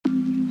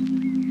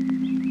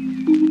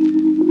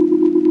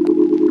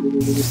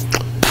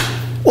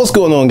What's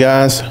going on,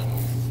 guys?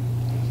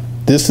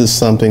 This is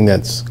something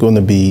that's going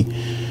to be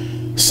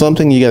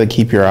something you got to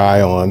keep your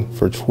eye on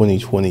for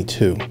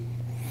 2022.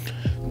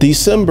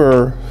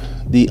 December,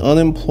 the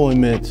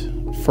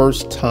unemployment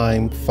first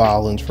time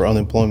filings for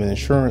unemployment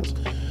insurance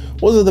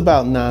was at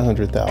about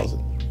 900,000.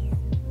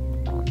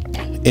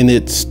 And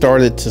it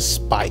started to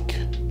spike.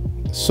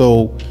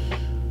 So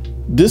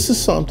this is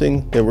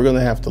something that we're going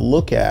to have to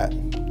look at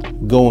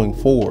going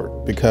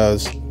forward,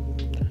 because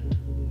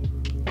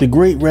the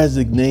great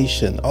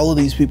resignation, all of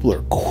these people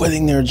are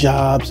quitting their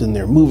jobs and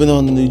they're moving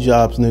on to new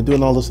jobs and they're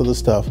doing all this other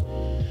stuff.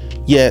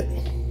 Yet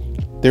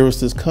there was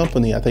this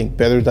company, I think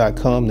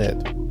Better.com,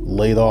 that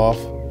laid off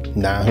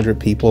 900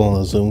 people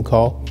on a Zoom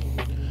call.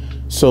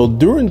 So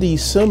during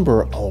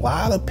December, a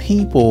lot of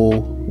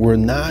people were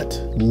not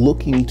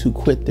looking to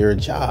quit their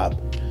job.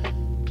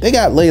 They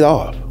got laid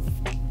off.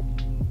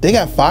 They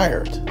got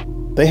fired.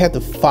 They had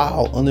to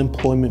file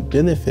unemployment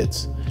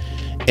benefits.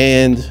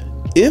 And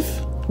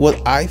if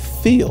what I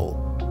think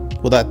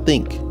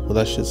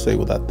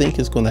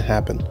is going to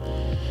happen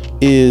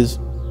is,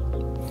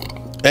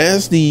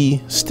 as the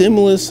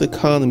stimulus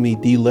economy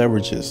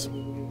deleverages,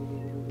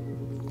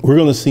 we're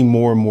going to see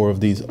more and more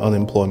of these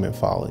unemployment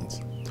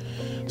filings.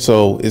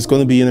 So it's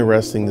going to be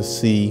interesting to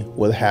see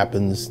what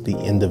happens the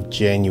end of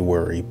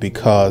January,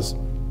 because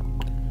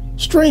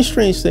strange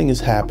thing is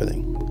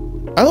happening.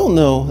 I don't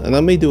know, and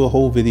I may do a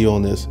whole video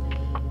on this,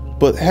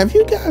 but have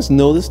you guys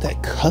noticed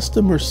that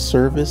customer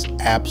service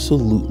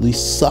absolutely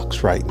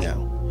sucks right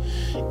now?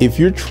 If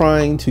you're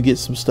trying to get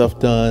some stuff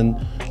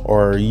done,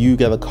 or you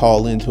got to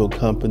call into a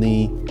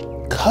company,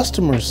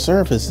 customer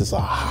service is a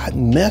hot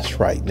mess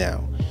right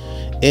now.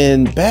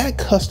 And bad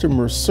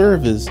customer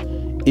service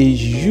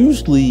is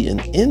usually an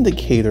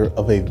indicator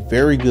of a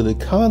very good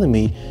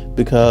economy,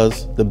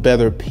 because the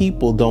better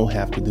people don't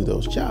have to do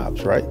those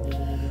jobs, right?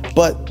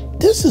 But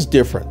this is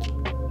different.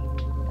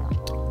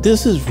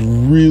 This is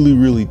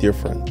really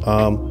different.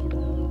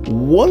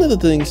 One of the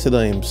things that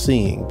I am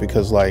seeing,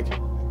 because like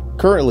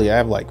currently I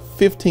have like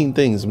 15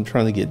 things I'm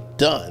trying to get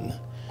done,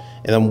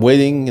 and I'm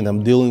waiting, and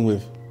I'm dealing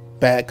with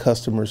bad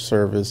customer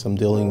service. I'm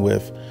dealing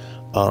with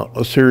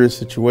a serious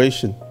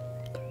situation.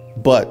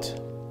 But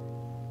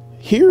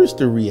here's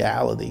the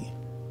reality.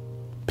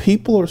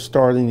 People are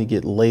starting to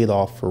get laid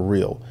off for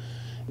real.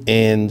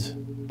 And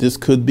this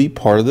could be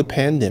part of the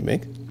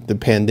pandemic. The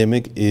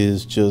pandemic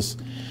is just,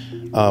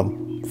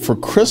 for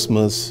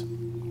Christmas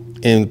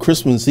and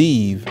Christmas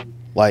Eve,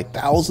 like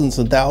thousands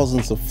and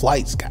thousands of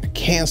flights got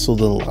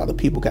canceled and a lot of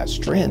people got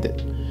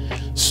stranded.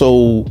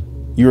 So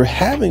you're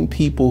having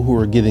people who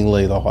are getting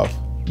laid off.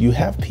 You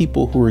have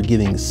people who are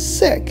getting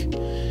sick,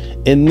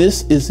 and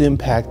this is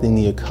impacting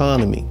the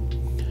economy.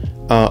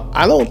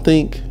 I don't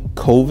think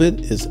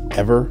COVID is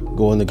ever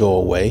going to go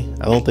away.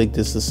 I don't think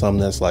this is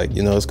something that's like,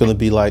 it's going to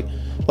be like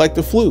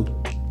the flu.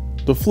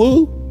 The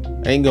flu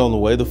ain't going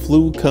away. The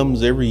flu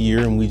comes every year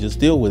and we just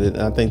deal with it.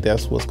 And I think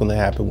that's what's going to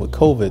happen with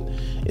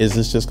COVID, is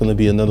it's just going to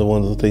be another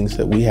one of the things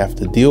that we have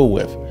to deal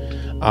with.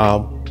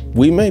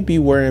 We might be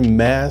wearing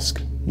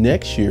masks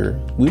next year.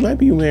 We might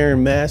be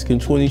wearing masks in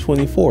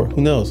 2024.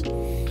 Who knows?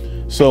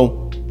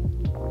 So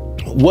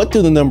what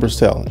do the numbers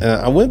tell? And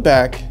I went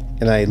back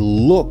and I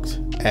looked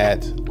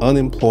at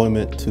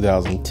unemployment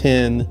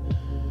 2010,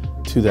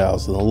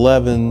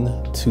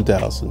 2011,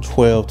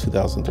 2012,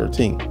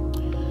 2013.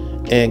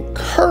 And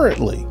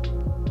currently,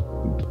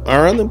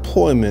 our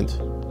unemployment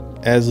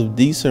as of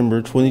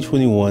December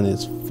 2021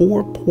 is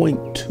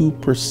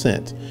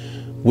 4.2%,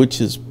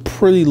 which is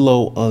pretty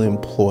low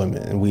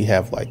unemployment. And we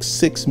have like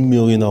 6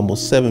 million,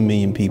 almost 7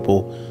 million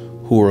people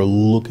who are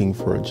looking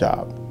for a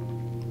job.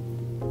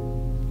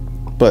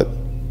 But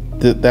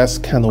that's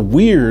kind of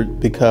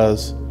weird,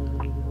 because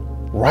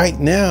right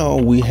now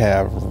we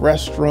have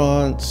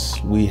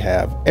restaurants, we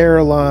have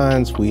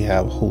airlines, we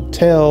have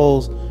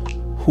hotels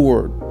who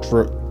are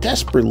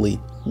desperately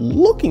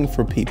looking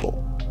for people.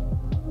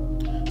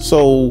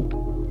 So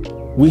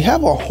we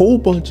have a whole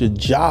bunch of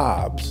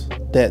jobs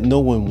that no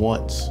one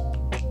wants.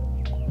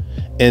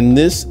 And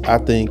this, I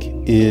think,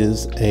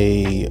 is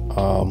a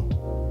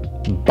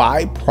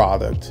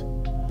byproduct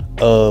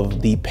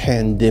of the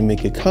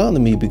pandemic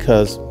economy,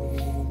 because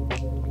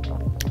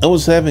I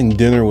was having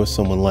dinner with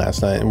someone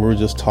last night and we were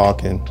just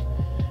talking,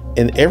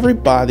 and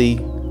everybody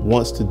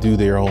wants to do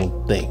their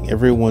own thing.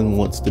 Everyone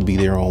wants to be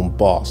their own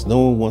boss. No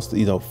one wants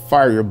to,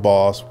 fire your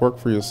boss, work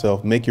for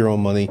yourself, make your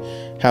own money,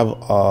 have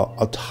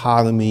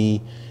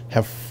autonomy,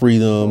 have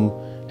freedom,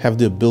 have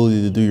the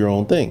ability to do your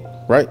own thing,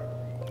 right?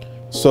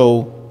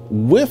 So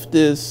with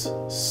this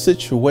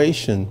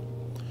situation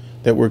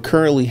that we're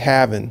currently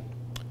having,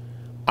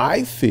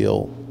 I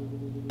feel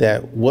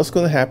that what's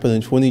going to happen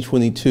in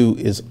 2022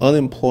 is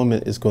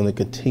unemployment is going to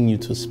continue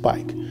to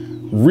spike.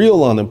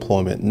 Real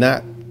unemployment,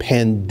 not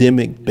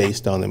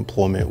pandemic-based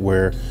unemployment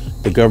where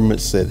the government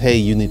said, hey,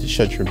 you need to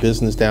shut your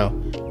business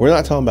down. We're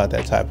not talking about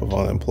that type of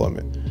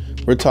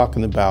unemployment. We're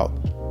talking about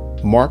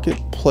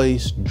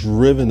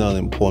marketplace-driven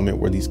unemployment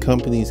where these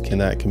companies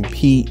cannot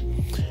compete.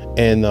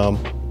 And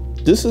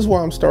this is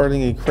why I'm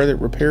starting a credit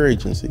repair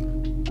agency.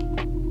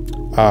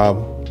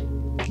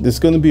 There's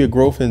going to be a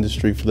growth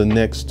industry for the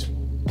next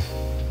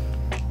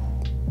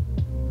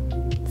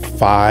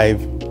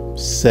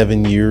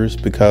 5-7 years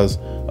because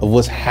of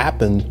what's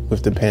happened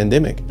with the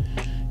pandemic.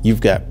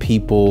 You've got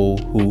people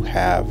who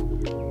have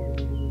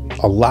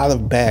a lot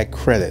of bad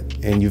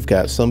credit, and you've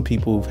got some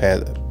people who've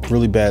had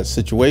really bad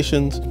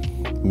situations.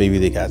 Maybe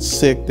they got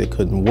sick, they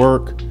couldn't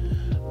work.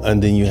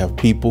 And then you have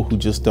people who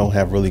just don't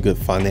have really good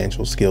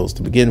financial skills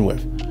to begin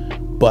with.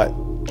 But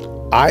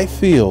I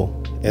feel,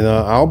 and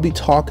I'll be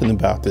talking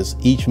about this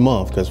each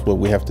month, because what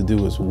we have to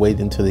do is wait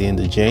until the end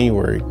of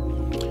January.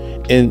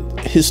 And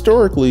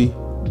historically,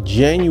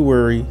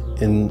 January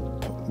and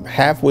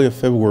halfway of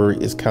February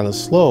is kind of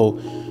slow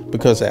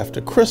because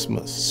after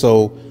Christmas.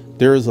 So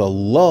there's a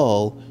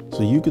lull,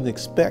 so you can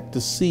expect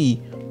to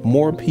see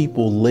more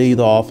people laid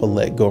off or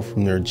let go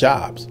from their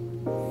jobs.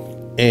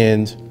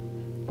 And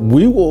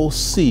we will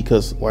see,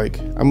 because like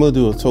I'm going to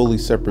do a totally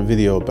separate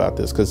video about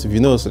this, because if you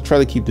notice, I try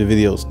to keep the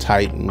videos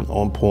tight and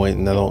on point,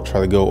 and I don't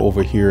try to go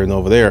over here and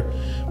over there.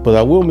 But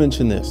I will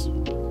mention this.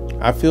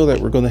 I feel that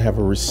we're going to have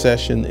a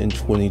recession in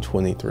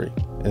 2023,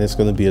 and it's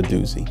going to be a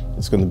doozy.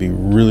 It's going to be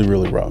really,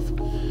 really rough.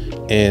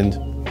 And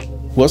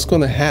what's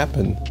going to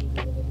happen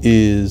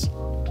is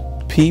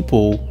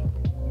people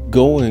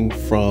going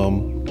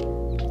from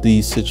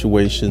these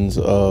situations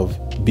of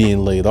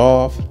being laid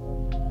off,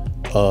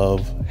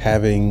 of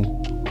having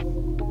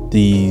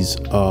these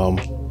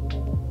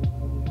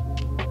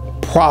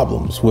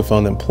problems with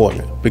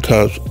unemployment,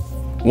 because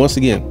once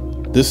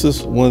again, this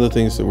is one of the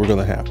things that we're going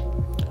to have.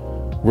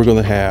 We're going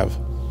to have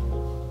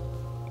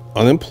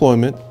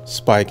unemployment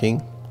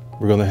spiking,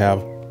 we're going to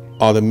have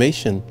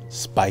automation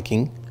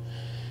spiking,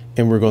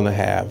 and we're going to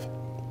have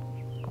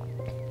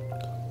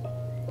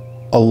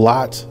a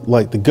lot,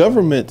 like the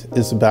government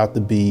is about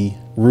to be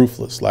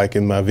ruthless. Like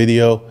in my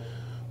video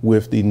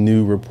with the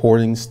new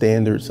reporting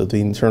standards of the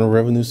Internal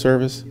Revenue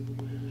Service,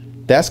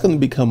 that's going to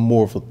become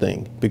more of a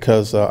thing,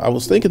 because I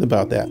was thinking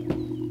about that.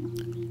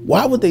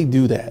 Why would they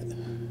do that?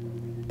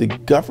 The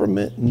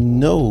government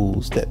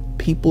knows that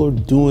people are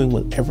doing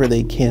whatever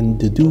they can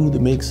to do to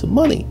make some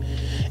money.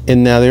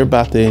 And now they're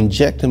about to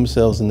inject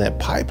themselves in that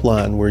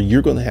pipeline where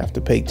you're going to have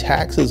to pay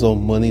taxes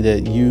on money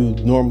that you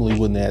normally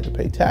wouldn't have to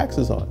pay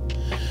taxes on.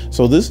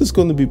 So this is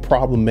going to be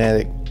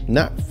problematic,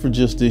 not for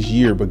just this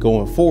year, but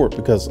going forward,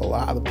 because a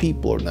lot of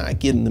people are not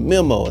getting the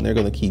memo, and they're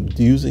going to keep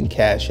using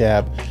Cash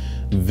App,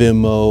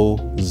 Venmo,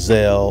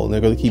 Zelle, and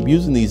they're going to keep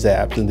using these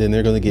apps. And then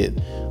they're going to get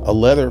a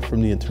letter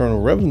from the Internal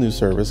Revenue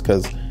Service,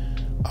 because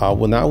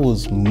when I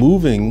was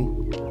moving,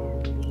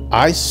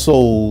 I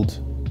sold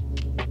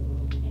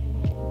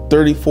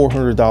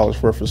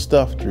 $3,400 worth of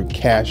stuff through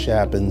Cash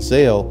App and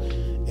Zelle,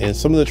 and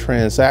some of the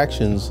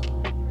transactions,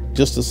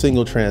 just a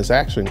single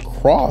transaction,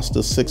 crossed the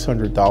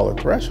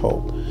 $600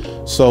 threshold.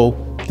 So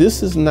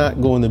this is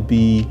not going to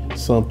be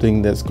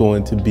something that's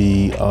going to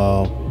be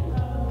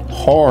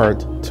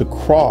hard to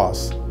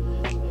cross.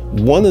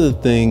 One of the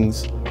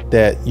things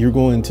that you're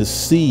going to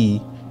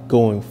see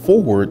going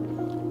forward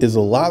is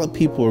a lot of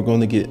people are going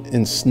to get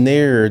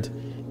ensnared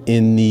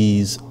in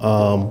these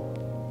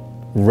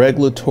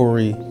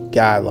regulatory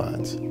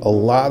guidelines. A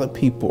lot of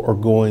people are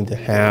going to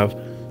have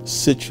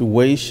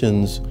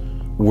situations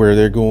where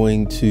they're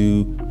going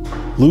to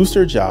lose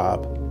their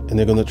job and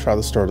they're going to try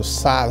to start a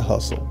side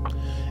hustle.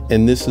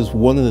 And this is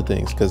one of the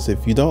things, because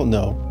if you don't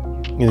know,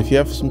 and if you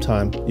have some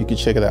time, you can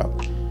check it out.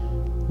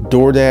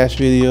 DoorDash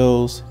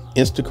videos,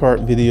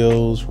 Instacart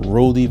videos,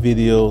 Roadie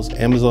videos,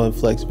 Amazon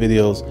Flex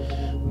videos.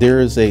 There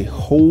is a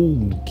whole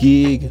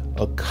gig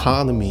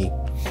economy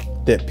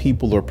that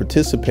people are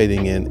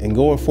participating in. And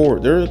going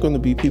forward, there are going to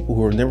be people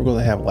who are never going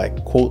to have,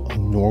 like, quote, a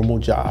normal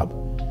job.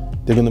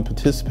 They're going to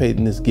participate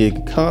in this gig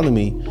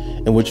economy.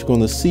 And what you're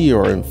going to see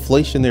are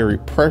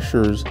inflationary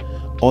pressures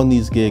on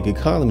these gig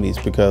economies,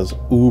 because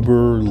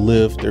Uber,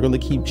 Lyft, they're going to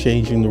keep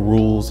changing the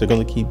rules. They're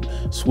going to keep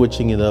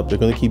switching it up. They're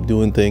going to keep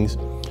doing things.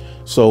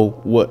 So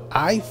what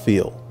I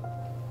feel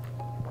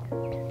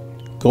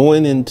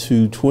going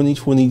into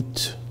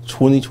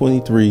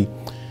 2023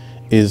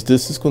 is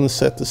this is going to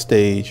set the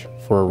stage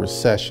for a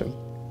recession.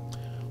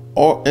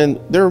 And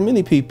there are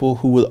many people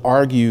who would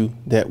argue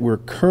that we're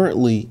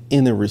currently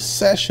in a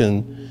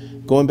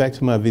recession. Going back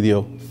to my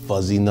video,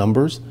 fuzzy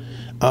numbers.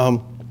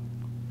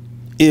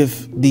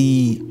 If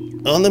the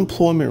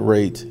unemployment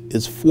rate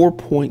is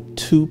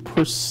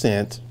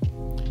 4.2%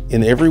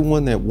 and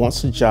everyone that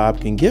wants a job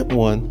can get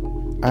one,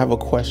 I have a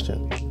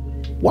question.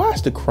 Why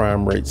is the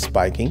crime rate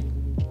spiking?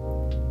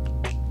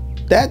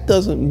 That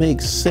doesn't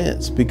make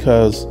sense,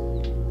 because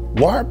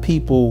why are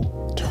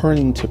people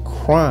turning to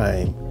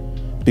crime?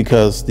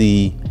 Because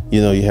you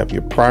have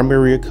your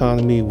primary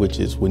economy, which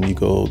is when you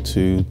go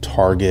to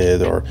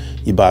Target or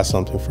you buy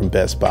something from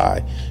Best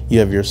Buy. You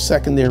have your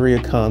secondary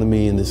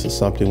economy, and this is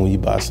something when you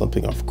buy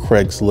something off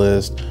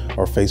Craigslist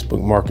or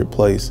Facebook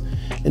Marketplace.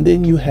 And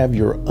then you have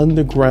your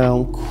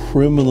underground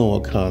criminal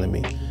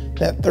economy.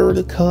 That third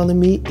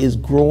economy is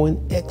growing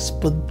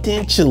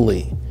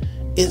exponentially.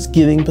 It's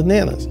getting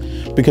bananas,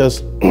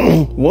 because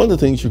one of the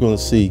things you're going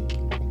to see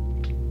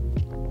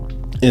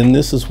And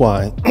this is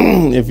why,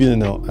 if you didn't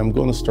know, I'm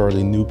going to start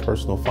a new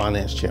personal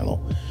finance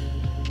channel.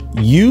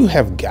 You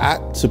have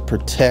got to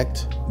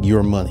protect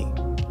your money.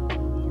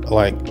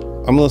 Like,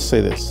 I'm going to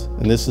say this,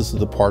 and this is a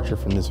departure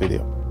from this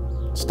video.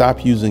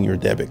 Stop using your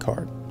debit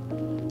card.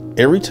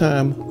 Every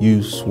time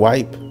you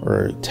swipe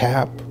or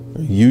tap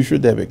or use your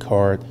debit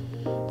card,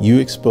 you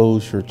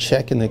expose your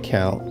checking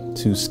account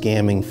to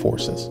scamming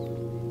forces.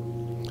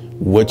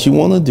 What you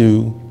want to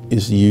do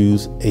is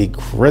use a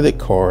credit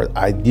card,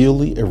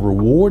 ideally a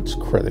rewards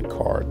credit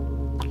card,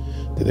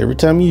 that every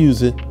time you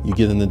use it, you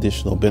get an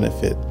additional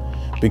benefit.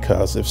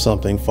 Because if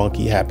something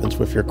funky happens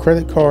with your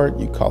credit card,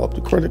 you call up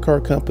the credit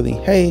card company.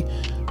 Hey,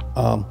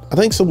 I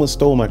think someone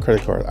stole my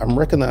credit card. I'm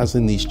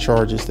recognizing these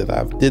charges that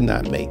I did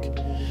not make.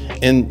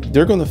 And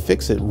they're going to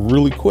fix it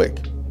really quick.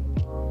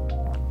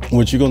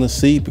 What you're going to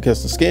see,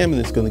 because the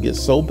scamming is going to get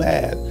so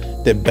bad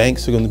that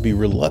banks are going to be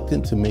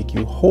reluctant to make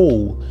you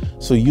whole.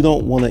 So you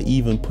don't want to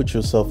even put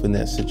yourself in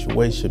that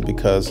situation,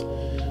 because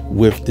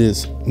with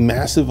this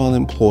massive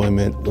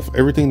unemployment, with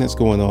everything that's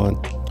going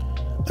on,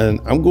 and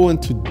I'm going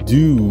to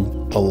do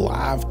a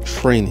live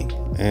training,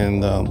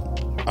 and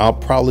I'll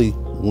probably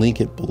link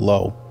it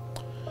below,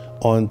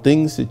 on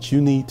things that you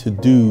need to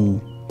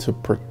do to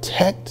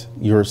protect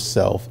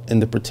yourself and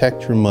to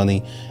protect your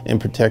money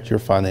and protect your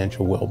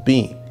financial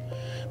well-being.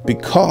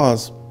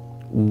 Because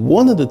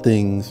one of the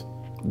things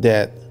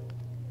that,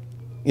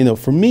 you know,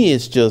 for me,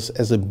 it's just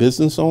as a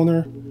business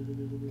owner,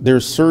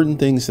 there's certain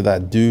things that I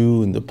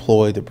do and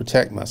deploy to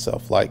protect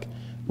myself. Like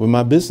with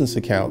my business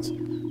accounts,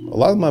 a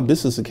lot of my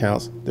business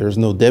accounts, there's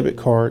no debit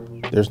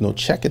card, there's no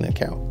checking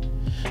account.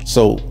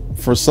 So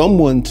for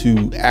someone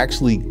to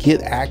actually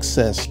get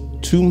access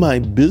to my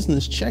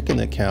business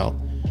checking account,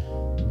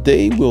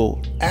 they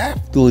will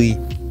actually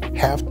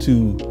have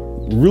to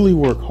really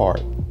work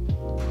hard.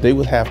 They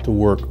would have to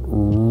work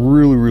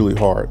really, really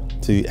hard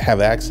to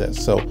have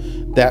access. So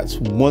that's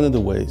one of the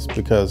ways,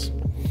 because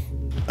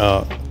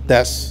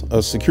that's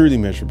a security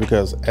measure.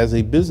 Because as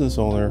a business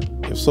owner,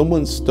 if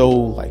someone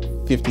stole like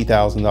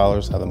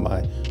 $50,000 out of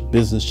my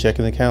business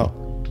checking account,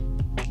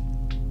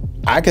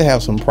 I could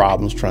have some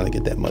problems trying to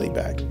get that money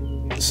back.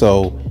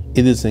 So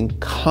it is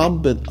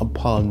incumbent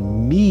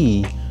upon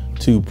me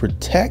to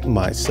protect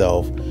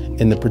myself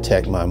and to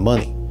protect my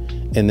money.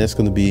 And that's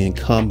going to be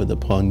incumbent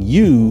upon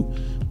you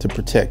to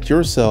protect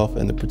yourself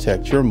and to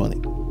protect your money.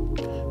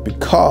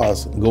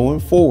 Because going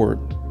forward,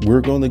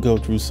 we're going to go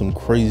through some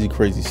crazy,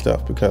 crazy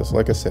stuff. Because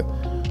like I said,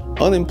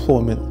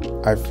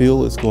 unemployment, I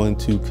feel, is going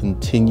to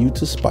continue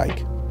to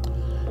spike.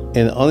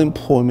 And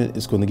unemployment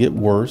is going to get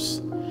worse.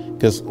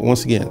 Because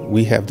once again,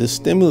 we have this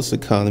stimulus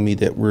economy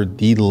that we're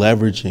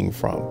deleveraging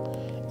from.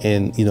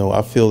 And, you know,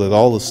 I feel that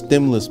all the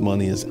stimulus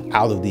money is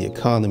out of the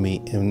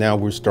economy. And now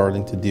we're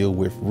starting to deal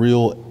with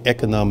real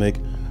economic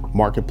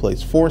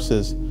marketplace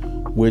forces,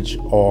 which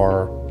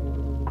are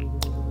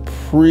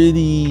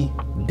pretty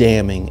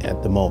damning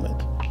at the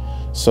moment.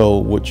 So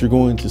what you're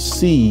going to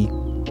see,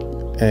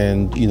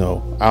 and, you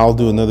know, I'll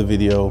do another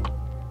video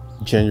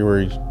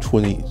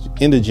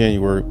end of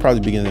January, probably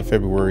beginning of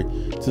February,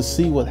 to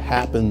see what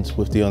happens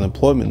with the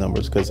unemployment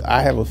numbers, because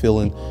I have a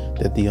feeling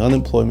that the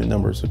unemployment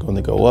numbers are going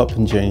to go up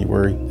in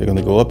January, they're going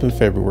to go up in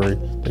February,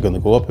 they're going to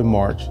go up in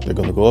March, they're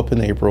going to go up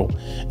in April,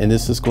 and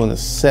this is going to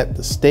set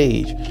the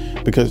stage.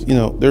 Because, you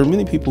know, there are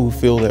many people who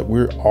feel that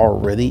we're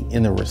already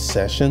in a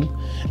recession,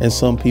 and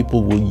some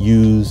people will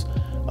use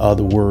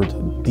the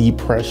word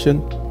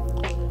depression.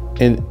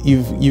 And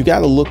you got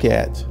to look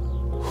at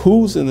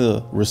who's in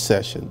a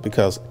recession,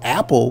 because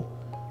Apple,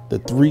 the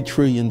 $3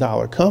 trillion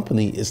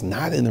company, is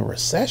not in a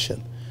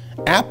recession.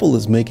 Apple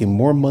is making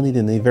more money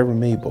than they've ever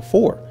made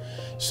before.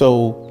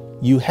 So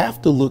you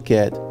have to look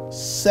at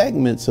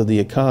segments of the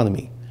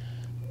economy.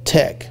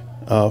 Tech,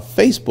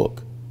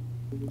 Facebook,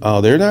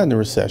 they're not in a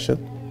recession.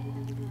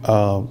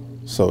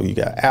 So you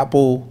got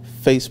Apple,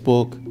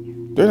 Facebook,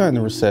 they're not in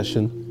a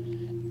recession.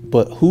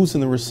 But who's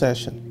in a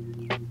recession?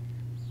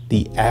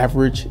 The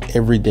average,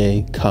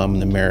 everyday,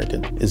 common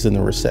American is in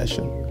a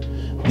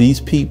recession. These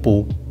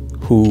people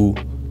who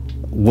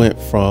went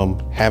from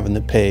having to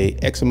pay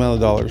X amount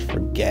of dollars for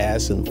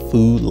gas and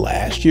food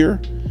last year,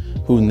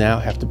 who now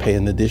have to pay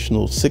an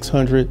additional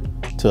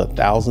 $600 to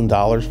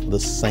 $1,000 for the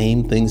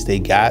same things they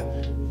got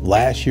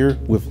last year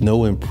with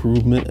no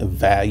improvement of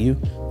value,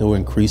 no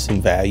increase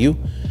in value.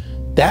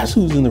 That's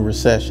who's in the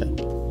recession.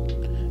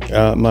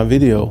 My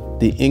video,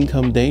 the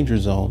income danger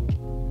zone,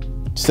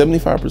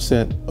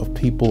 75% of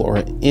people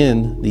are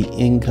in the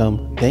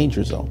income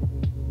danger zone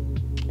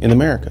in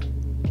America,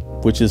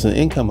 which is an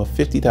income of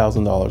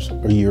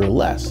 $50,000 a year or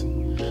less.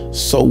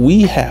 So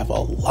we have a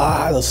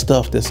lot of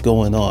stuff that's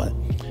going on.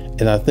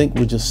 And I think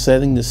we're just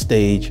setting the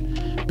stage,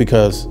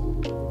 because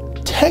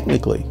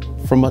technically,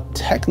 from a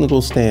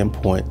technical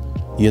standpoint,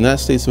 the United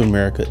States of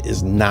America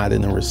is not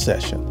in a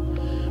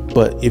recession.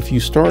 But if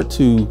you start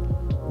to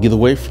get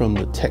away from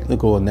the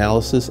technical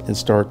analysis and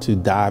start to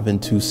dive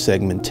into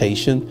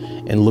segmentation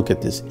and look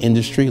at this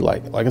industry,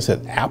 like I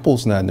said,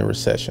 Apple's not in a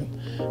recession,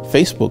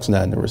 Facebook's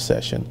not in a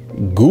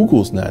recession,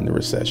 Google's not in a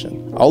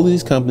recession. All of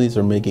these companies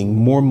are making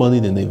more money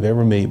than they've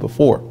ever made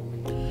before.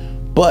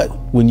 But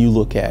when you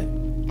look at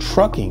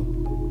trucking,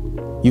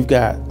 you've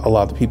got a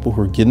lot of people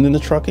who are getting into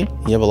trucking.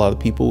 You have a lot of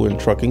people in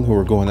trucking who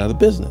are going out of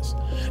business,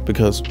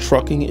 because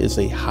trucking is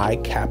a high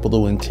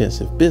capital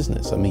intensive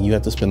business. I mean, you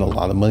have to spend a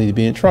lot of money to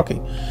be in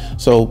trucking.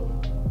 So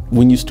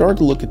when you start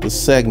to look at the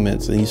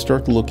segments and you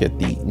start to look at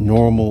the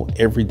normal,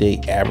 everyday,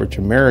 average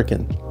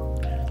American,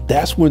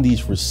 that's when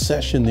these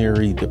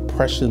recessionary,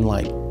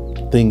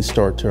 depression-like things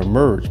start to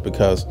emerge.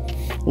 Because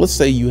let's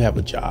say you have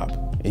a job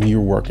and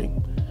you're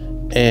working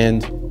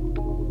and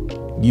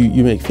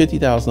you make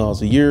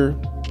 $50,000 a year,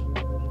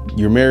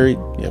 you're married,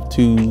 you have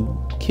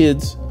 2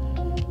 kids,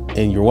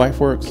 and your wife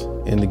works,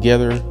 and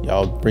together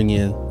y'all bring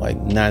in like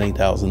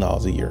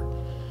 $90,000 a year.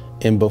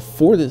 And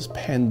before this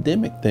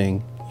pandemic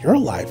thing, your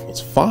life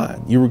was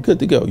fine. You were good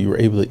to go. You were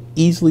able to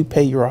easily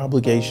pay your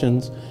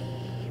obligations.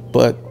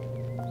 But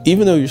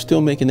even though you're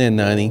still making that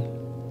 90,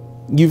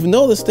 you've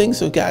noticed things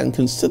have gotten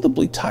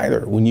considerably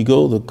tighter. When you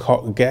go to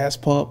the gas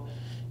pump,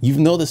 you've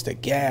noticed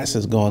that gas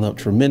has gone up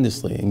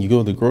tremendously. And you go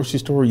to the grocery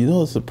store, you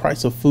notice the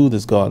price of food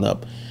has gone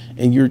up.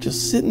 And you're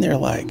just sitting there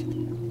like,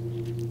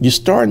 you're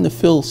starting to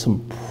feel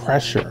some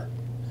pressure.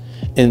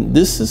 And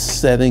this is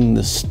setting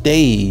the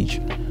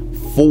stage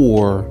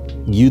for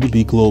you to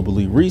be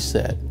globally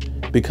reset,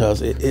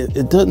 because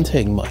it doesn't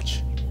take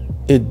much.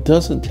 It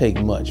doesn't take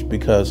much,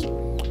 because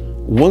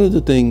one of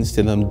the things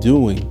that I'm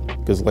doing,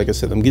 because like I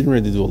said, I'm getting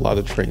ready to do a lot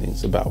of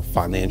trainings about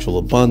financial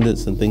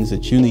abundance and things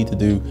that you need to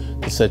do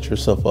to set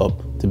yourself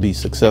up to be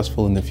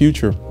successful in the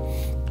future.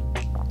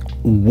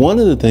 One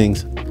of the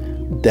things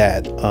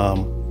that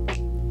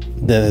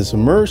that has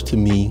emerged to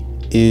me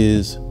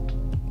is,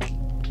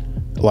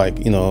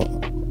 like, you know,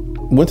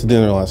 went to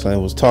dinner last night,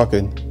 was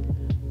talking,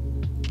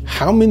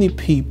 how many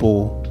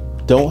people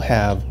don't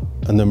have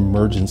an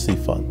emergency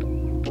fund?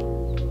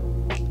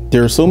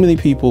 There are so many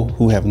people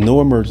who have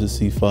no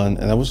emergency fund.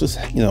 And I was just,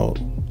 you know,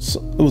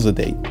 it was a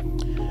date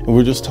and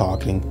we're just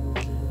talking,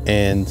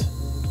 and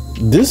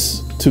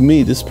this, to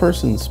me, this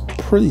person's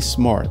pretty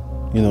smart.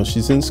 You know,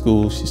 she's in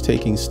school, she's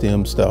taking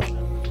STEM stuff,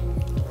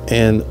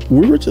 and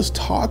we were just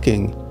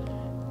talking,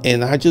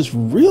 and I just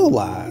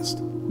realized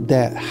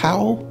that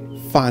how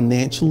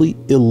financially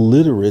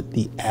illiterate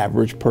the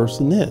average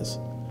person is.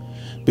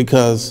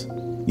 Because,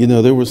 you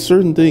know, there were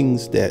certain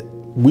things that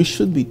we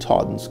should be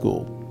taught in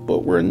school,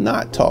 but we're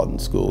not taught in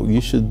school. You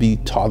should be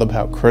taught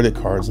about credit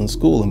cards in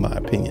school, in my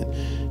opinion.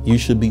 You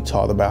should be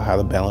taught about how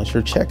to balance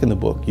your check in the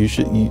book.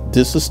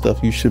 This is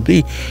stuff you should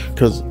be,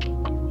 because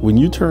when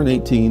you turn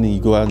 18 and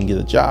you go out and get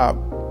a job,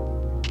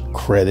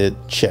 credit,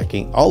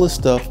 checking, all this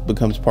stuff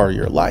becomes part of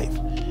your life.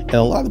 And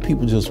a lot of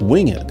people just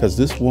wing it, because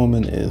this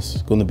woman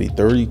is going to be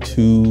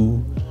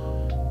 32.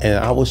 And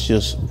I was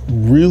just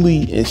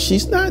really, and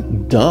she's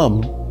not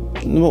dumb,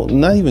 no,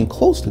 not even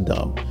close to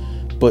dumb,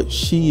 but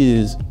she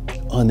is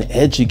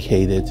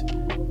uneducated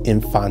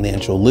in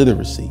financial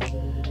literacy.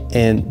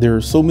 And there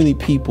are so many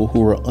people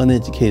who are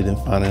uneducated in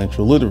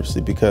financial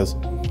literacy, because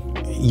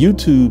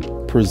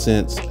YouTube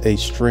presents a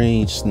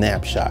strange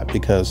snapshot.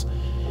 Because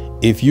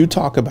if you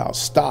talk about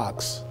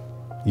stocks,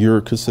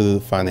 you're considered a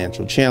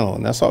financial channel,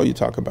 and that's all you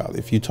talk about.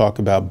 If you talk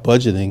about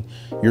budgeting,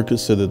 you're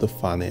considered a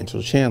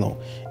financial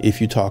channel.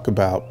 If you talk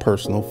about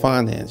personal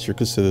finance, you're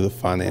considered a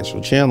financial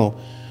channel.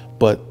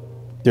 But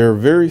there are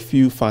very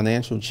few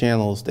financial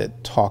channels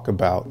that talk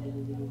about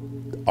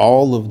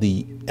all of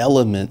the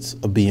elements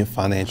of being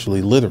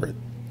financially literate.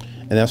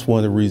 And that's one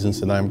of the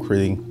reasons that I'm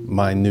creating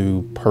my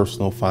new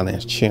personal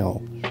finance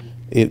channel.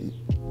 It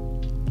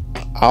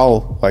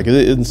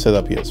isn't set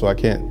up yet, so I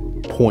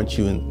can't point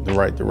you in the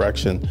right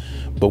direction.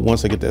 But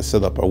once I get that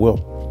set up, I will.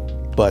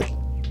 But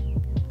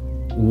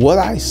what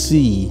I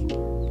see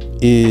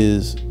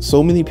is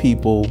so many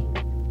people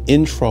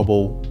in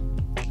trouble,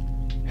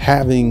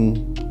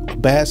 having a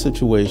bad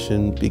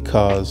situation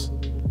because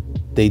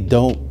they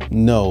don't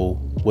know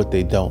what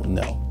they don't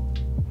know.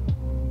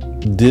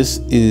 This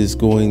is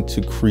going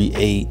to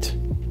create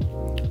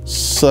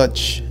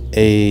such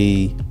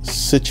a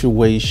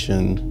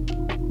situation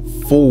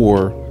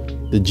for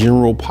the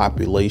general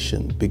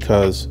population,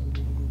 because,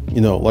 you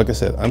know, like I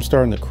said, I'm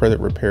starting a credit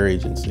repair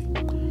agency.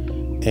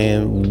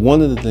 And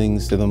one of the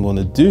things that I'm going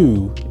to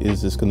do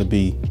is it's going to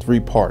be 3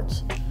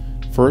 parts.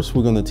 First,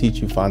 we're going to teach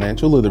you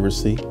financial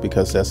literacy,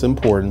 because that's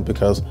important,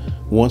 because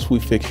once we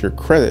fix your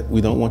credit,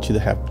 we don't want you to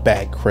have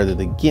bad credit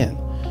again.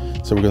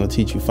 So we're going to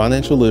teach you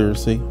financial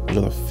literacy, we're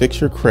going to fix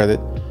your credit,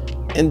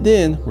 and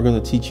then we're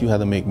going to teach you how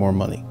to make more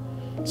money.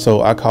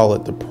 So I call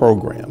it the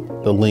program.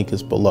 The link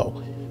is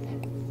below.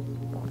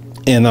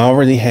 And I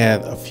already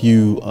had a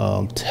few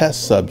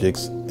test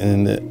subjects,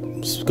 and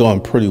it's gone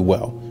pretty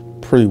well.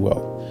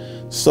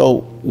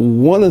 So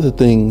one of the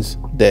things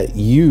that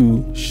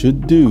you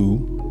should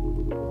do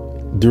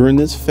during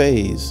this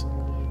phase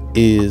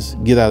is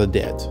get out of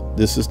debt.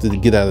 This is the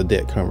get out of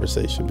debt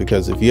conversation,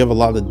 because if you have a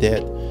lot of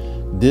debt,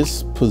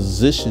 this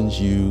positions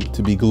you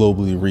to be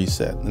globally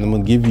reset. And I'm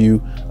going to give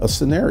you a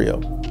scenario.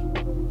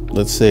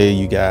 Let's say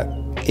you got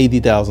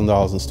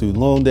 $80,000 in student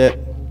loan debt.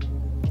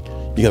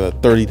 You got a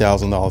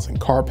 $30,000 in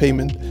car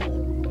payment,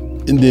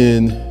 and And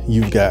then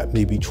you've got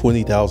maybe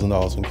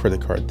 $20,000 in credit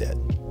card debt.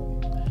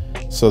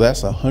 So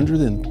that's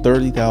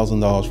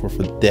 $130,000 worth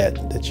of debt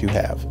that you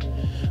have,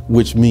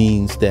 which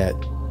means that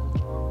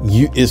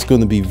it's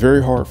going to be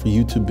very hard for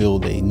you to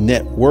build a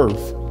net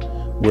worth,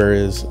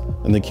 whereas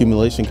an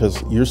accumulation,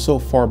 because you're so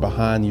far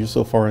behind, you're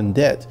so far in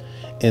debt.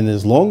 And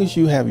as long as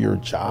you have your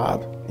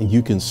job and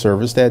you can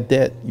service that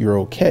debt, you're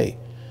okay.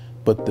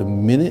 But the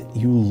minute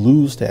you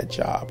lose that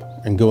job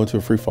and go into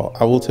a free fall,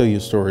 I will tell you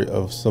a story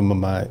of some of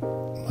my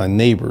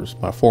neighbors,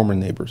 my former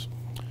neighbors.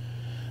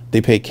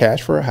 They paid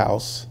cash for a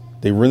house.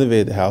 They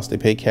renovated the house. They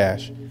paid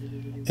cash.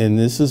 And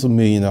this is $1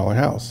 million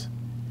house.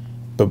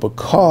 But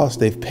because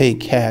they've paid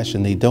cash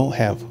and they don't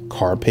have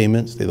car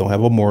payments, they don't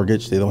have a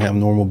mortgage, they don't have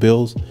normal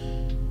bills,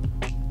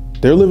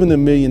 they're living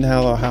in $1 million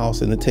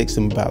house and it takes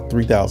them about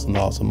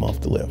 $3,000 a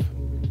month to live.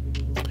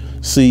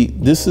 See,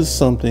 this is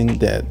something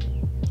that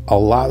a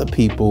lot of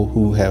people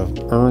who have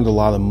earned a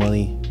lot of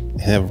money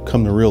have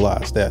come to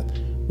realize, that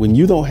when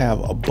you don't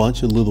have a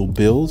bunch of little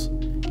bills,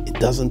 it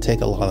doesn't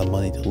take a lot of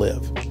money to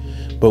live.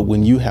 But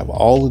when you have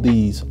all of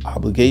these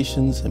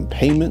obligations and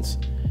payments,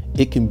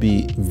 it can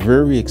be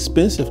very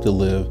expensive to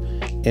live.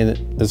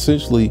 And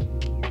essentially,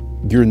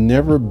 you're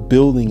never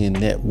building a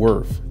net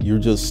worth. You're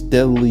just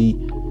steadily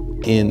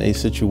in a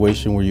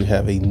situation where you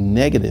have a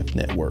negative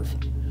net worth.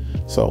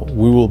 So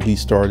we will be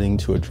starting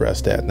to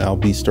address that, and I'll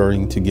be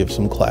starting to give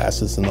some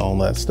classes and all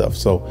that stuff.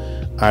 So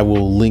I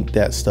will link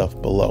that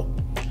stuff below.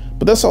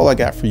 But that's all I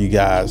got for you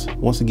guys.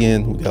 Once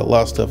again, we got a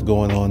lot of stuff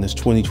going on. It's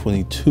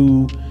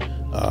 2022.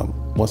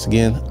 Once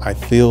again, I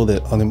feel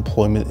that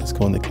unemployment is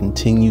going to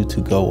continue to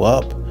go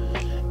up.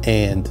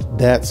 And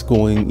that's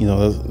going,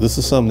 this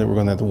is something that we're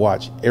going to have to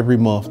watch every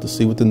month to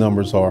see what the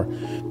numbers are,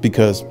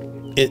 because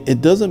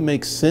it doesn't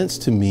make sense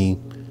to me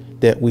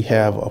that we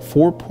have a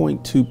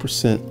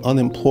 4.2%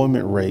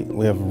 unemployment rate.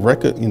 We have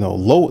record,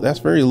 low, that's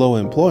very low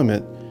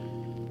employment,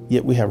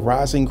 yet we have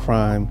rising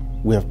crime.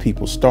 We have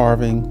people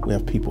starving. We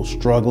have people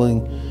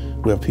struggling.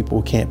 We have people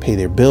who can't pay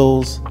their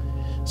bills.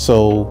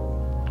 So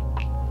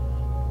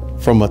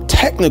from a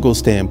technical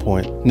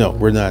standpoint, no,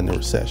 we're not in a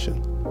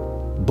recession.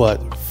 But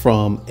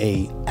from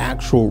a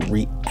actual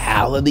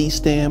reality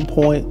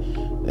standpoint,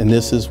 and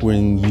this is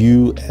when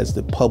you as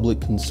the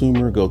public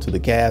consumer go to the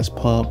gas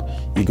pump,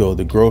 you go to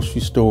the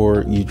grocery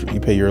store, you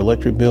pay your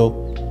electric bill,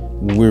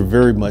 we're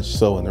very much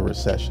so in a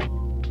recession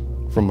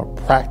from a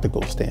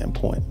practical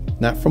standpoint,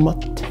 not from a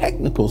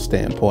technical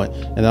standpoint.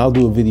 And I'll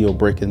do a video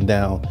breaking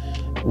down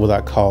what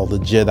I call the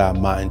Jedi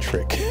mind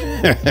trick.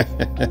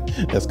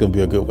 That's going to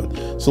be a good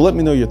one. So let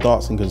me know your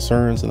thoughts and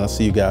concerns, and I'll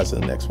see you guys in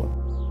the next one.